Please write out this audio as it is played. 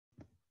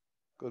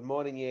Good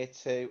morning, Year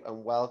 2,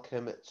 and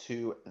welcome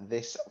to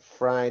this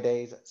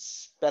Friday's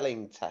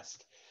spelling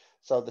test.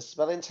 So the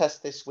spelling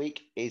test this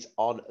week is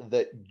on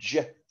the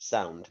J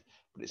sound,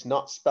 but it's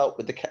not spelt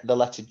with the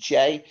letter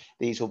J.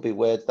 These will be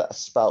words that are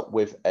spelt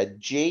with a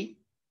G,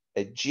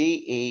 a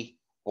GE,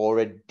 or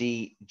a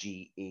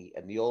DGE,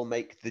 and they all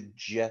make the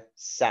J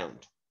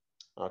sound.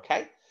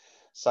 Okay,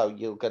 so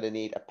you're going to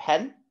need a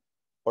pen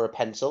or a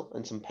pencil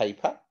and some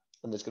paper.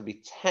 And there's going to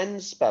be 10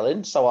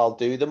 spellings, so I'll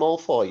do them all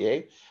for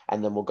you,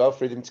 and then we'll go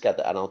through them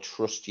together, and I'll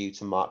trust you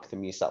to mark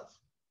them yourself.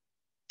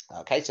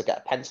 Okay, so get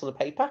a pencil and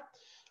paper,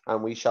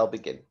 and we shall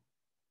begin.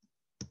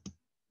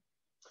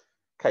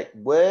 Okay,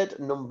 word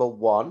number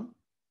 1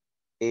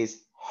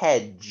 is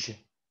hedge.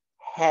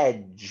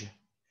 Hedge.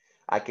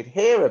 I could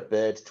hear a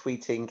bird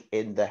tweeting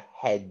in the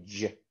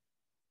hedge.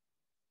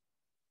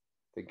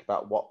 Think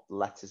about what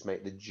letters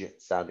make the J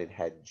sound in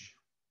hedge.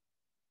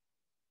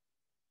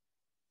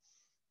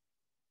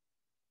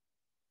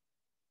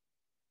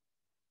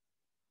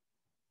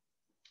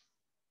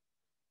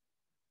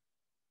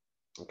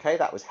 Okay,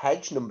 that was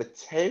hedge. Number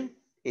 2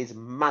 is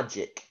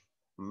magic.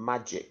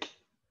 Magic.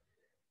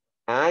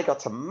 I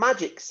got a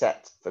magic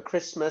set for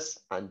Christmas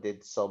and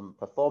did some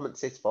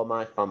performances for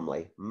my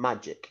family.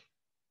 Magic.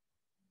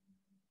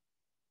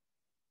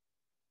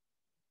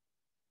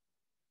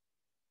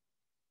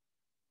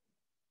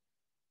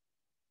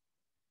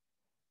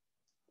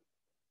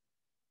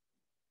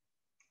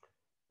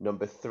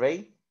 Number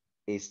 3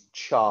 is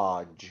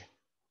charge.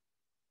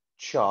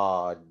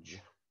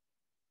 Charge.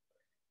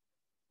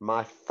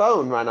 My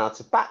phone ran out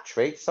of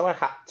battery, so I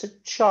had to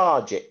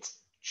charge it.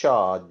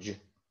 Charge.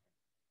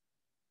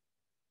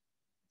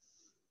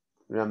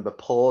 Remember,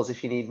 pause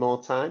if you need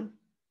more time.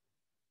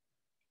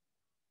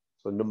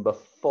 So number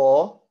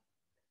 4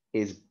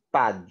 is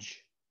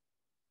badge.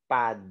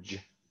 Badge.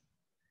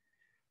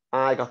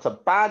 I got a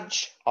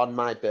badge on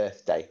my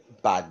birthday.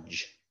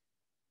 Badge.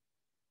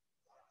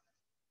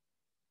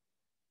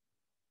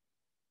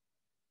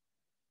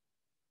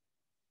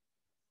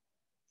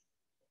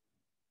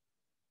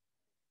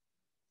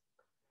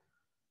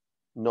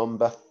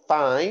 Number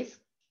 5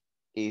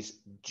 is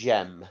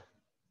gem.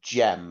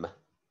 Gem.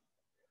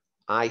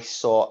 I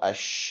saw a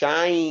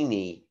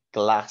shiny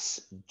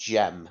glass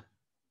gem.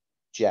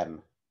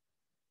 Gem.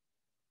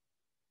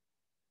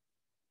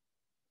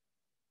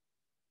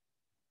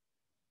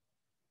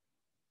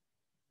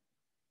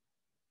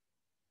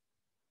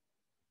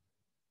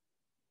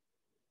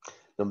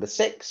 Number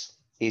 6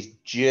 is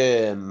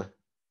germ.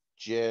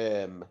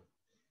 Germ.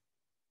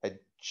 A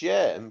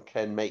germ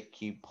can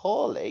make you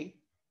poorly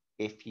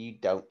if you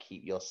don't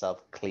keep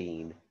yourself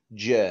clean.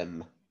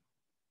 Germ.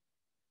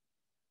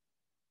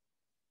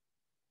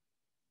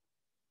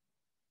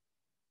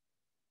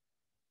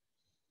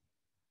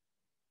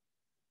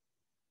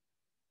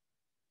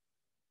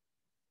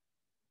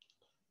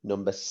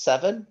 Number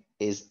 7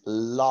 is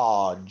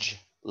large.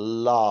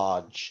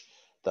 Large.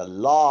 The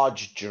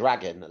large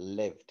dragon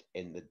lived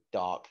in the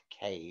dark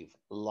cave.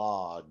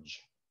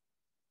 Large.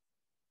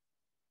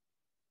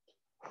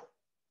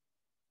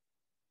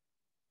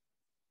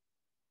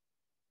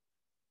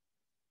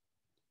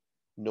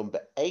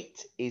 Number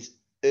 8 is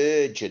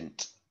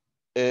urgent.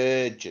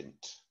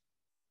 Urgent.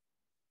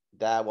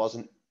 There was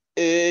an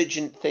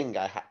urgent thing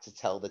I had to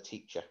tell the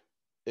teacher.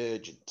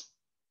 Urgent.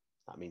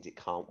 That means it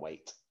can't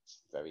wait. It's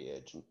very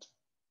urgent.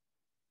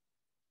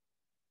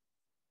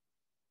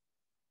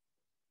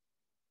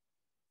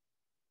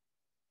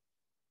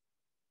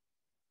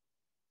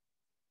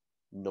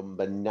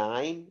 Number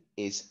 9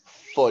 is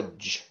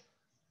fudge.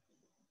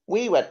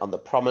 We went on the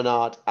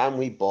promenade and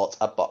we bought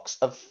a box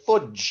of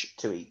fudge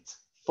to eat.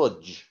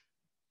 Fudge.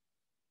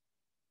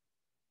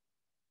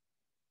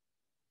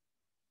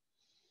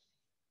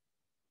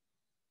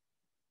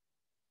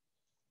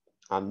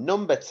 And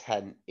number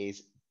 10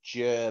 is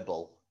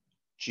gerbil.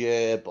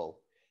 Gerbil.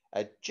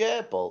 A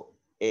gerbil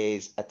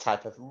is a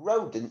type of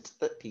rodent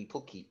that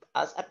people keep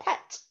as a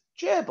pet.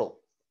 Gerbil.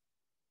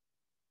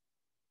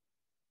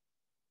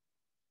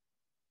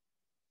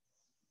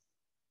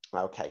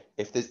 Okay,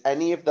 if there's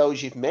any of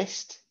those you've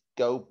missed,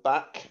 go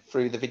back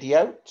through the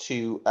video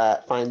to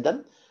find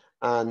them.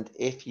 And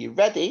if you're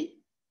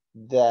ready,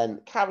 then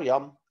carry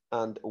on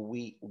and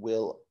we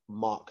will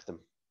mark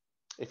them.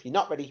 If you're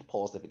not ready,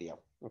 pause the video,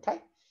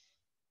 okay?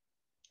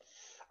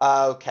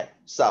 Okay,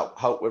 so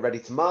hope we're ready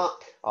to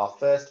mark. Our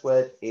first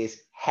word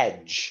is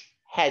hedge.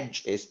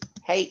 Hedge is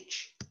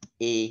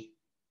H-E-D-G-E.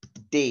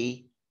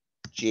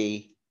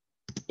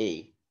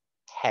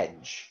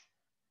 Hedge.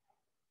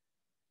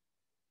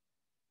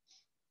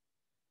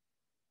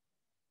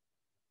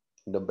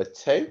 Number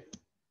 2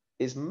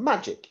 is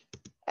magic.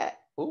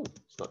 Oh,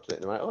 it's not doing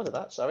it in the right order,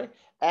 that, sorry.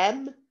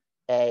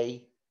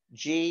 M-A-G-I-C.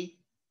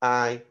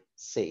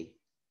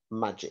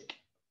 Magic.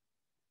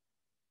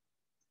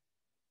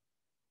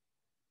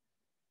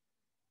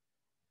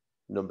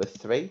 Number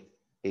 3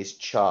 is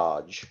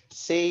charge.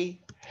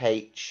 C-H-A-R-G-E.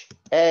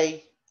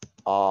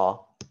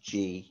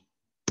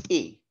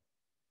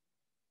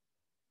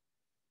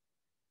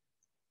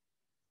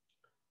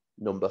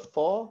 Number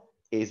 4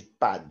 is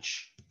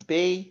badge.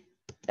 B-A-D-G-E.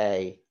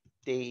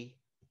 B-A-D-G-E,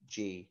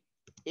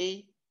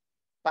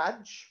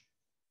 badge.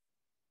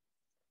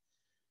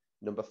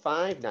 Number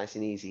 5, nice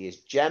and easy,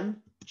 is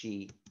gem,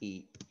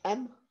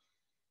 G-E-M.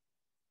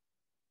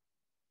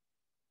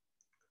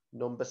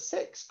 Number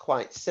 6,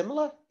 quite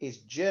similar, is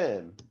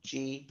germ,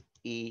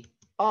 G-E-R-M.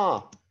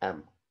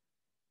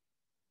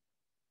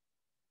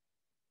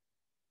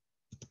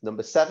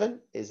 Number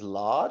 7 is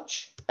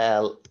large,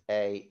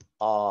 L-A-R-G-E.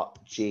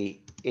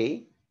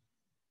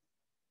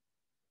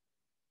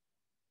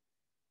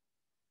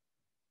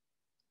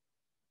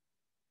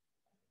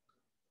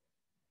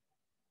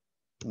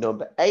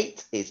 Number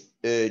 8 is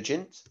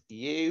urgent,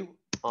 U-R-G-E-N-T,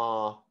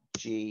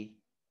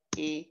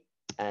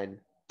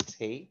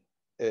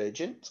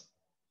 urgent.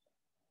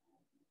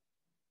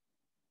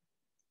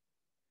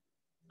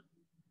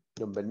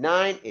 Number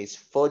 9 is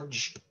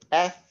fudge,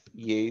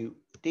 F-U-D-G-E,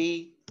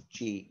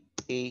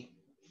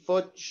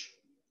 fudge.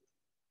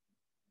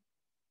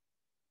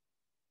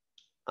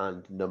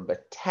 And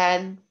number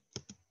 10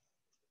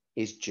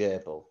 is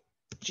gerbil,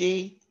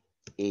 G-E-R-B-I-L.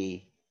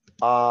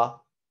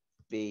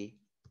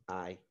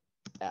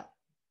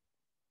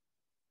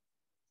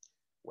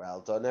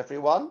 Well done,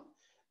 everyone.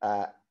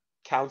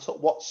 Count up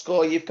what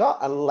score you've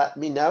got and let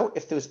me know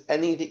if there was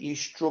any that you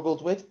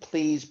struggled with.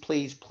 Please,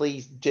 please,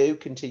 please do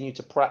continue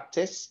to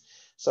practice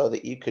so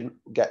that you can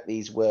get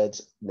these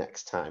words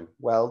next time.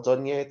 Well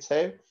done, Year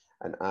 2,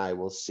 and I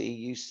will see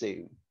you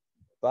soon.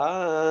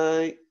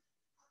 Bye.